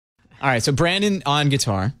All right, so Brandon on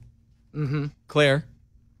guitar. Mm-hmm. Claire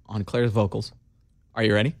on Claire's vocals. Are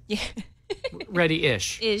you ready? Yeah.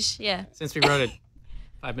 Ready-ish. Ish, yeah. Since we wrote it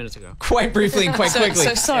 5 minutes ago. Quite briefly and quite quickly.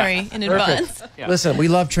 So sorry in advance. Yeah. Listen, we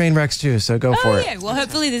love train wrecks too, so go for it. Yeah, well,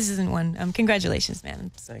 hopefully this isn't one. Congratulations,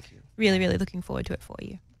 man. Thank you. Really, really looking forward to it for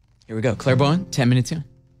you. Here we go. Clare Bowen, 10 minutes in.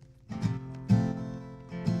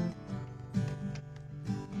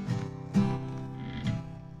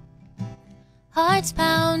 Hearts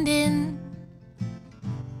pounding,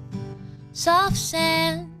 soft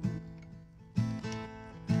sand.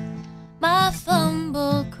 My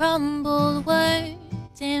fumble, crumbled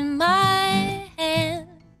words in my hand.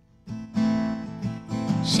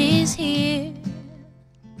 She's here,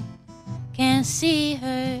 can't see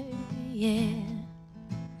her yet.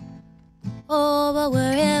 Oh, but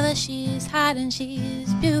wherever she's hiding,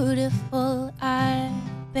 she's beautiful, I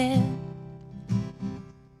bet.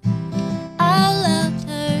 I loved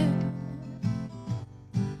her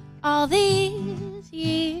all these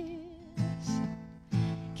years.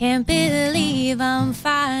 Can't believe I'm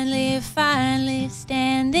finally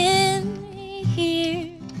standing here,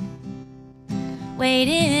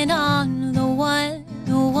 waiting on the one,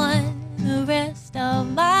 the rest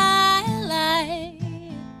of my life.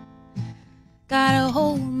 Gotta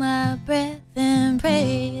hold my breath and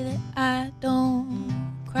pray that I don't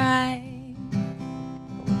cry.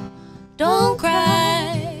 Don't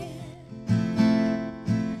cry,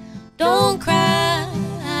 don't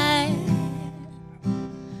cry,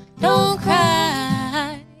 don't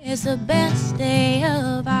cry. It's the best day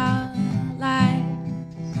of our lives.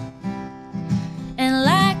 And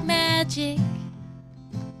like magic,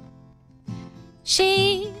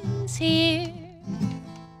 she's here,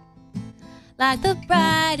 like the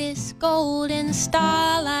brightest golden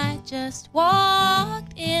starlight just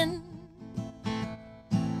walked in.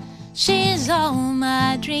 She's all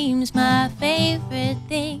my dreams, my favorite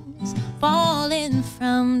things, falling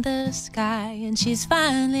from the sky, and she's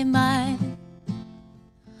finally mine.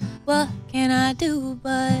 What can I do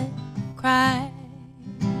but cry?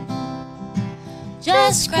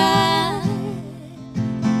 Just cry,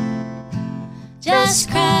 just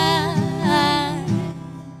cry,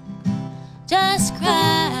 just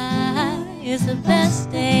cry. It's the best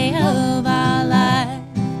day of our lives.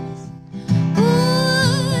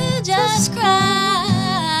 Just cry,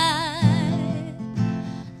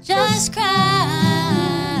 just cry,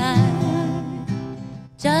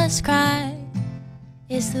 just cry.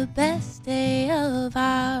 It's the best day of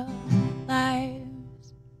our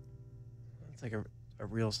lives. It's like a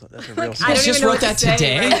real song. That's a real You song. guys just wrote that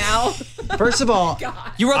today? right now. First of all,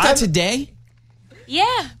 You wrote that today?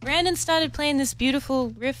 Yeah, Brandon started playing this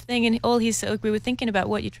beautiful riff thing, and we were thinking about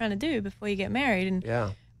what you're trying to do before you get married, and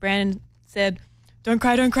yeah, Brandon said, "Don't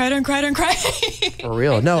cry, don't cry, don't cry, don't cry." for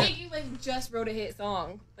real. No, You just wrote a hit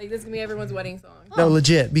song. Like this is gonna be everyone's wedding song. no,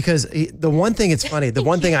 legit. Because the one thing, it's funny. The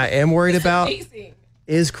one thing I am worried about Amazing.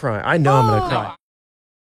 is crying. I know I'm gonna cry.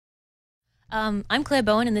 I'm Clare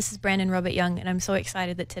Bowen, and this is Brandon Robert Young, and I'm so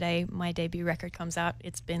excited that today my debut record comes out.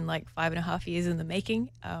 It's been like 5.5 years in the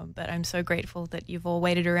making, but I'm so grateful that you've all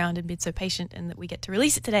waited around and been so patient and that we get to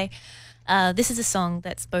release it today. This is a song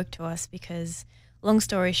that spoke to us because, long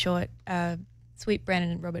story short, sweet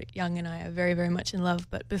Brandon and Robert Young and I are very, very much in love,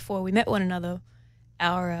 but before we met one another,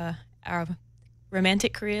 our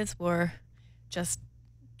romantic careers were just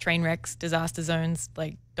train wrecks, disaster zones,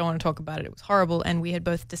 like, don't want to talk about it. It was horrible, and we had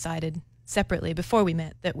both decided separately before we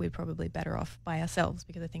met that we're probably better off by ourselves,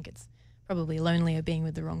 because I think it's probably lonelier being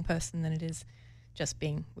with the wrong person than it is just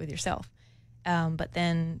being with yourself. But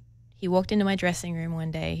then he walked into my dressing room one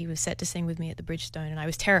day. He was set to sing with me at the Bridgestone, and I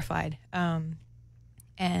was terrified.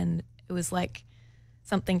 And it was like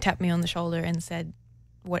something tapped me on the shoulder and said,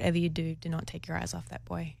 whatever you do, do not take your eyes off that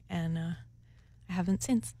boy. And I haven't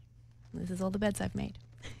since. This is all the beds I've made.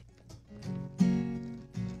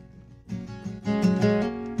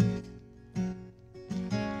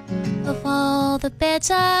 Of all the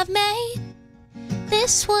beds I've made,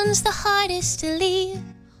 this one's the hardest to leave.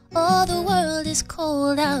 Oh, the world is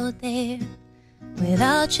cold out there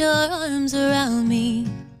without your arms around me.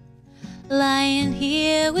 Lying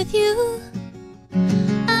here with you,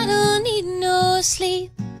 I don't need no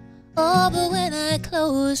sleep. Oh, but when I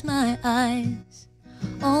close my eyes,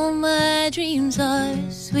 all my dreams are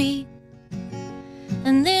sweet.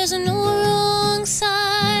 And there's no wrong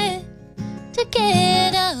side to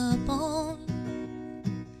get up on,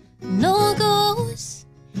 no ghosts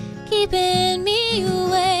keeping me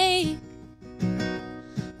awake.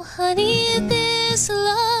 Well, honey, this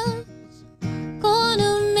love's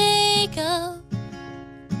gonna make up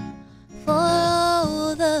for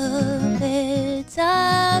all the beds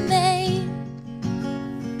I made.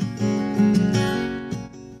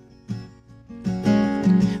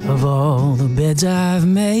 beds I've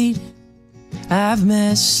made, I've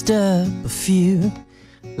messed up a few.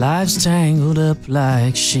 Life's tangled up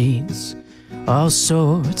like sheets, all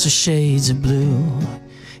sorts of shades of blue.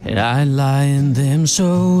 And I'd lie in them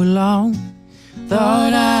so long,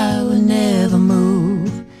 thought I would never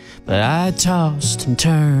move. But I tossed and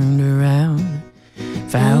turned around,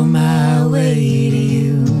 found my way to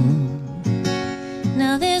you.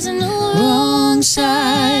 Now there's no wrong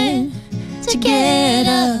side to get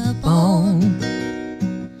up on,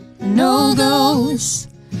 no ghosts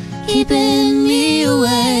keeping me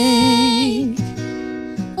awake.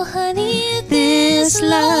 Well, honey, this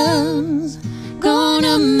love's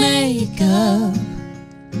gonna make up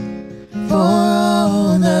for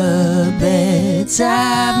all the beds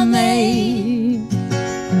I've made.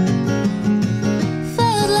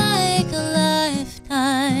 Felt like a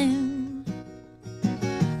lifetime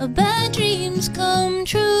of bad dreams come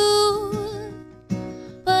true,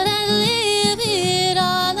 but I live it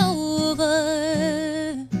all over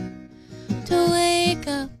to wake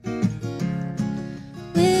up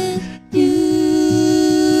with you.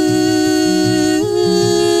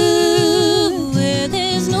 Where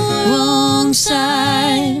there's no wrong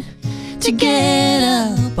side to get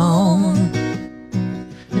up on,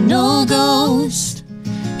 no ghost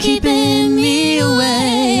keeping me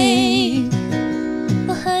away.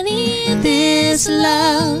 Well, honey, this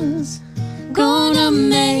love's gonna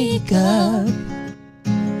make up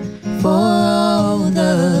for all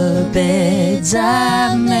the beds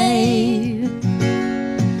I've made.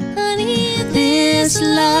 Honey, this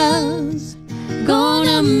love's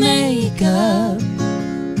gonna make up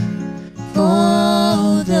for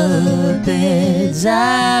all the beds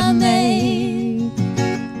I've made.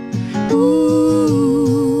 Ooh,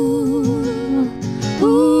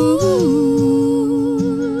 ooh,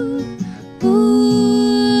 ooh.